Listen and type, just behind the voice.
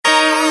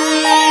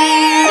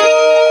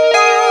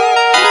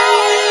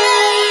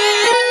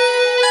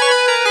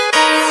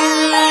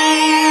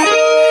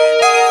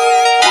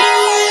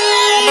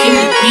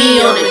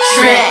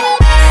track.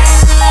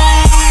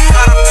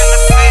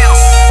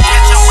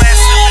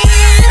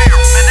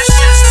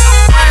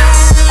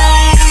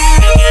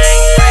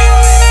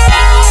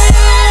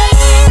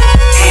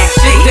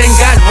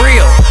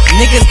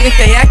 Niggas think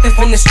they active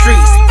in the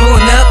streets,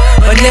 pulling up,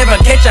 but never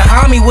catch a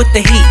homie with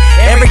the heat.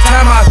 Every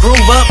time I groove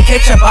up,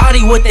 catch a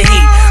body with the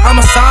heat. I'm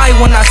a side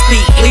when I speak,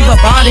 leave a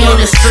body on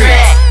the street.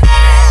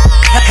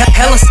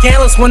 Hella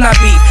scandalous when I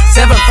beat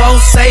 7-4,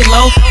 say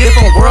low,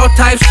 different world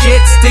type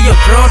shit, steal your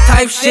girl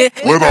type shit.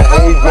 Let a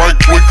hoe right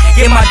quick,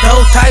 get my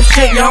dough type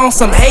shit, y'all on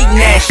some hating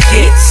ass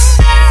shit.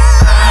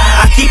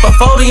 I keep a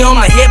 40 on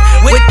my hip,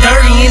 with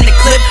 30 in the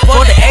clip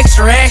for the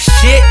extra ass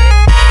shit.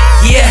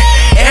 Yeah,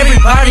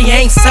 everybody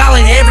ain't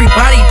solid,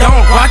 everybody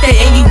don't rock it,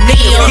 and you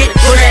niggas get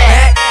pushed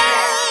back.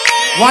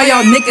 Why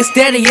y'all niggas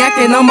steady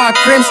acting on my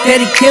crim,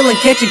 steady killing,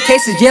 catching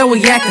cases, yeah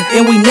we acting,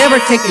 and we never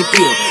take a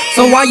deal.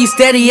 So why you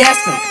steady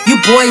asking? You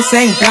boys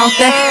ain't bout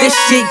that, this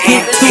shit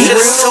get too real.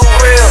 This shit is too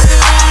real,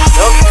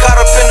 don't get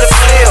caught up in the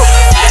field.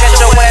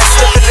 Catch your ass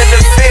slipping in the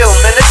field,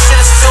 man, this shit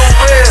is too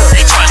real.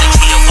 They tryna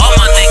kill all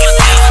my niggas,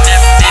 and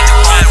every nigga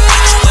ride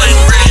with you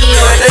ain't real.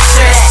 Man, this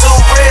shit is too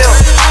real,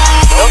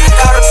 don't get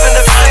caught up in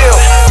the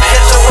field.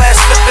 Catch your ass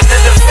slipping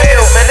in the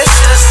field, man, this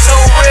shit is too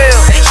real.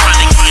 They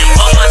tryna kill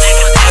all my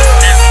niggas,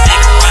 and every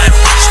nigga ride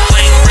with you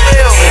ain't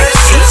real. Man, this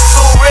shit is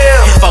too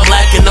real. If I'm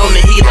lacking on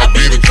the heat, I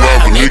be the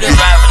driver, nigga.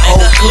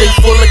 Whole clique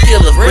full of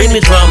killers, bring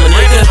the drama,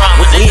 nigga.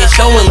 When they ain't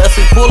showing unless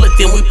we pull it,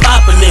 then we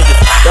poppin', nigga.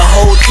 The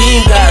whole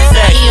team got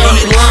sacked, he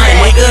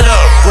lying, nigga.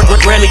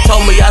 Granny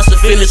told me I should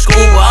finish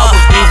school, but I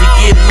was busy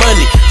getting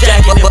money.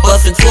 Jacking and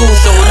busting tools,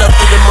 showing up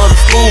to the mother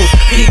schools.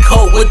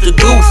 P-coat with the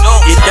deuce.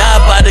 You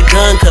died by the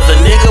gun, cause a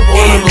nigga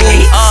wanna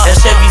lose. That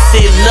Chevy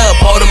sitting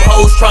up, all them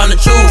hoes trying to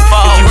choose.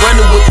 If you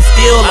running with the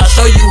steel, I'll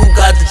show you who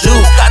got the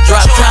juice.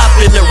 Drop top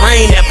in the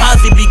rain, that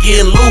posse be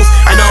getting loose.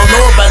 And I don't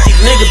know about these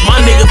niggas,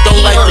 my niggas don't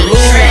like to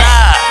lose.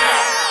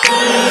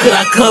 Could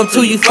I come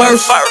to you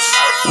first?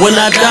 When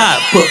I die,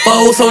 put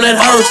foes on that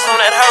hearse.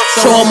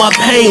 Show all my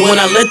pain when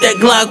I let that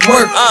Glock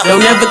work. They'll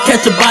never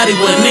catch a body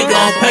with a nigga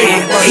on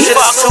paper. This shit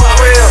is too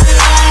real,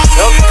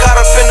 don't get caught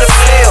up in the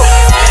field.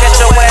 Catch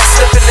your ass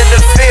slipping in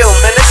the field,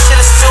 man, this shit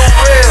is too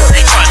real.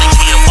 They tryna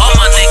kill all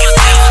my niggas,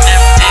 and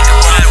every nigga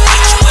ride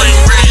with you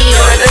ain't real.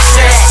 Man, this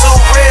shit is too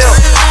real,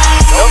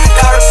 don't get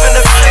caught up in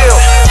the field.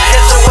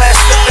 Catch your ass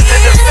slipping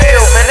in the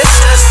field, man, this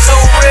shit is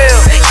too real.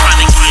 They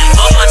tryna kill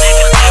all my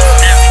niggas, and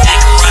every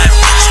nigga ride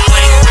with you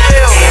ain't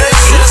real. Man, this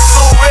shit is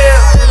too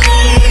real.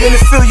 In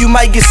the field you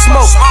might get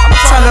smoked. I'm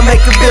tryna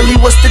make a Billy,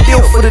 what's the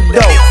deal for the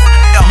dough?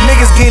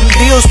 Niggas getting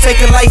deals,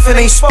 taking life and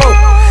ain't spoke.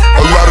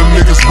 a lot of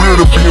niggas real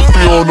to be a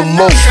feel on the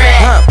low.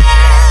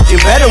 You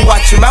better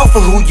watch your mouth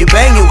for who you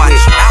banging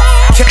with.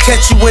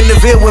 Catch you in the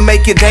Vill will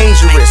make you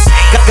dangerous.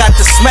 Got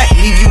the smack,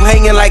 leave you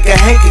hanging like a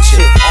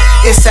handkerchief.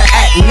 It's an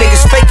act,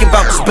 niggas faking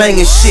about this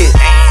banging shit.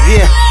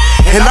 Yeah,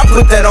 and I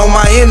put that on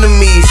my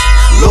enemies.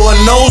 Lord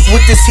knows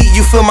with this heat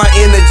you feel my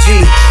energy.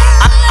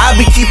 I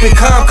be keeping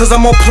calm cause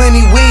I'm on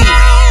plenty weed.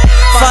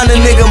 Find a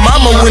nigga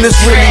mama when it's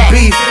really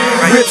beef.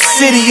 Rip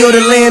City or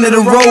the land of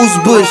the rose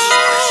bush.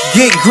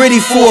 Get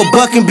gritty for a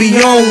buck and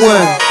beyond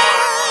one.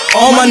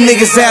 All my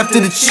niggas after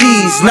the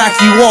cheese. Knock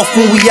you off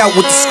when we out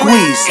with the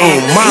squeeze.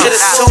 Oh my. Shit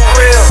is too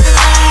real.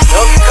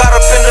 Don't get caught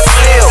up in the